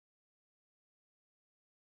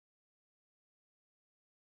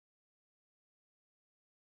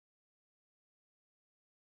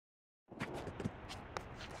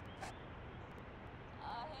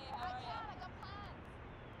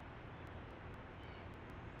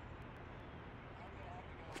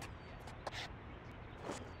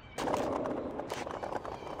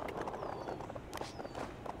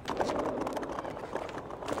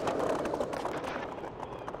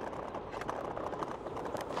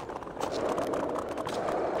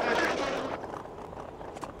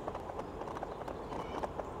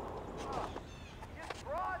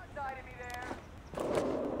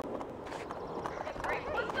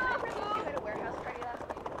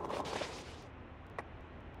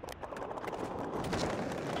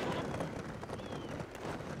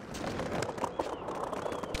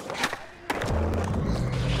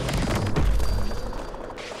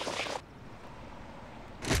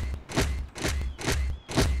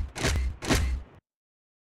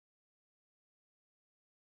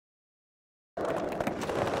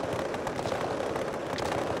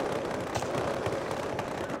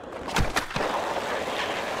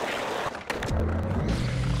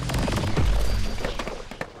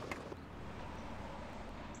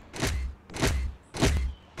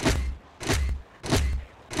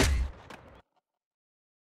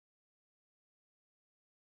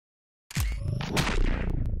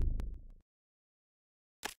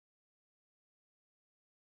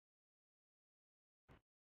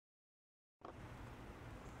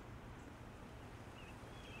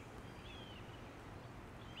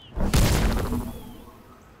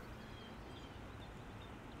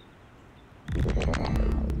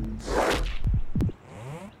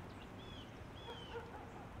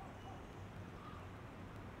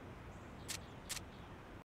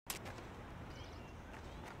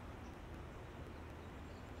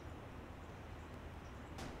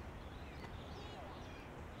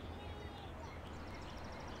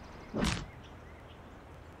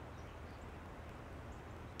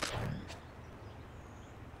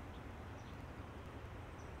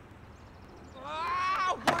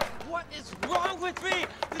What is wrong with me?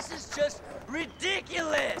 This is just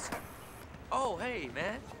ridiculous. Oh, hey,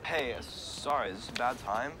 man. Hey, sorry, is this a bad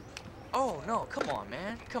time? Oh, no, come on,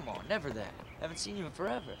 man. Come on, never that. Haven't seen you in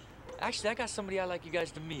forever. Actually, I got somebody I'd like you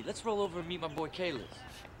guys to meet. Let's roll over and meet my boy Kalis.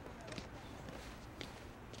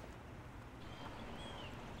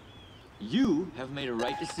 You have made a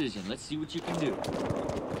right decision. Let's see what you can do.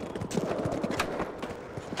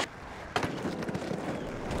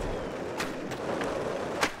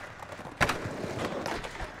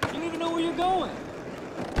 You don't even know where you're going.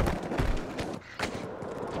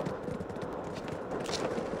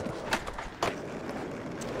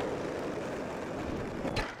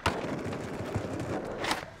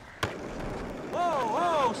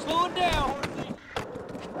 Whoa, slow it down, horsey.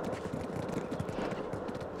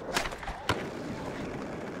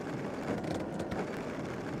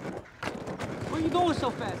 Where are you going so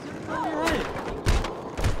fast? Get over your head.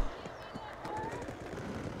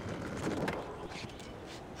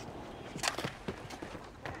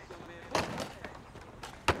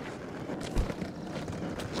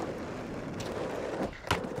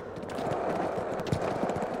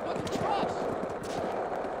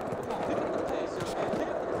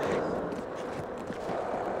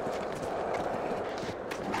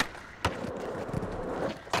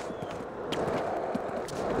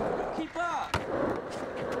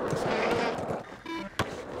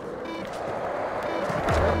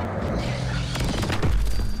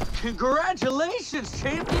 Congratulations,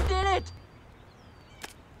 champ! You did it!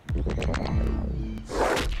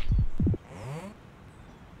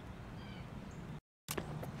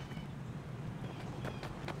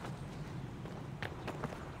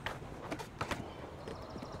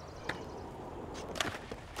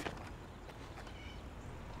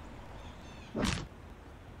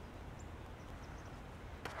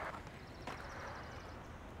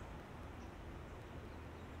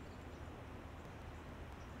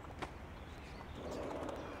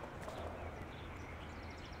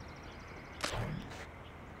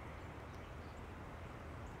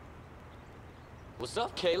 What's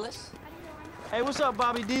up, Kalis? Hey, what's up,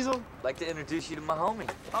 Bobby Diesel? Like to introduce you to my homie.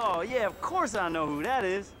 Oh, yeah, of course I know who that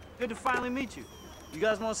is. Good to finally meet you. You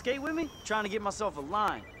guys want to skate with me? Trying to get myself a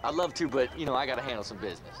line. I'd love to, but, you know, I gotta handle some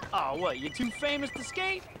business. Oh, what, you're too famous to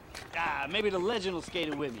skate? Ah, maybe the legend will skate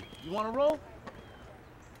it with me. You want to roll?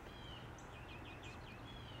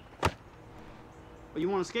 Well, you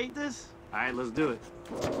want to skate this? All right, let's do it.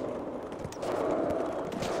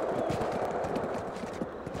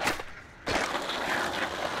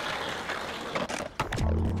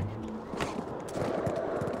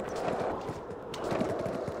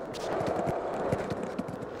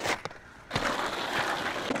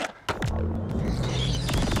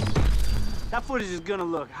 That footage is gonna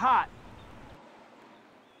look hot.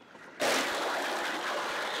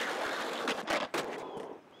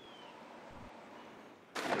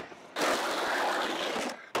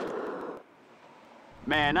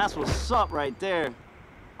 Man, that's what's up right there.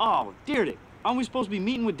 Oh, Deardick, aren't we supposed to be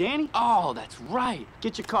meeting with Danny? Oh, that's right.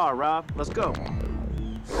 Get your car, Rob. Let's go.